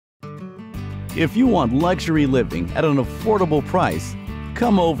If you want luxury living at an affordable price,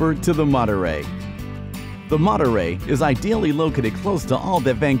 come over to the Monterey. The Monterey is ideally located close to all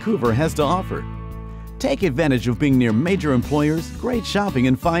that Vancouver has to offer. Take advantage of being near major employers, great shopping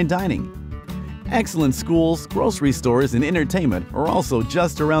and fine dining. Excellent schools, grocery stores, and entertainment are also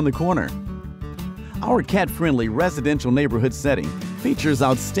just around the corner. Our cat-friendly residential neighborhood setting features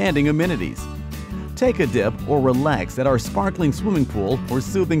outstanding amenities. Take a dip or relax at our sparkling swimming pool or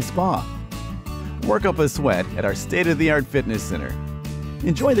soothing spa. Work up a sweat at our state-of-the-art fitness center.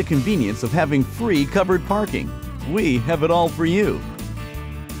 Enjoy the convenience of having free covered parking. We have it all for you.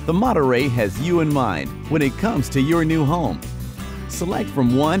 The Monterey has you in mind when it comes to your new home. Select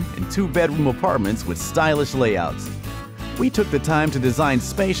from 1- and 2-bedroom apartments with stylish layouts. We took the time to design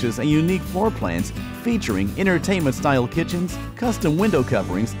spacious and unique floor plans featuring entertainment-style kitchens, custom window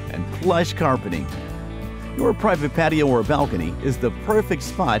coverings, and plush carpeting. Your private patio or balcony is the perfect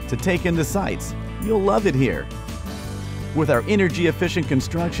spot to take in the sights. You'll love it here. With our energy-efficient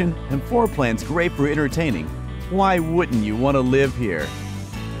construction and floor plans great for entertaining, why wouldn't you want to live here?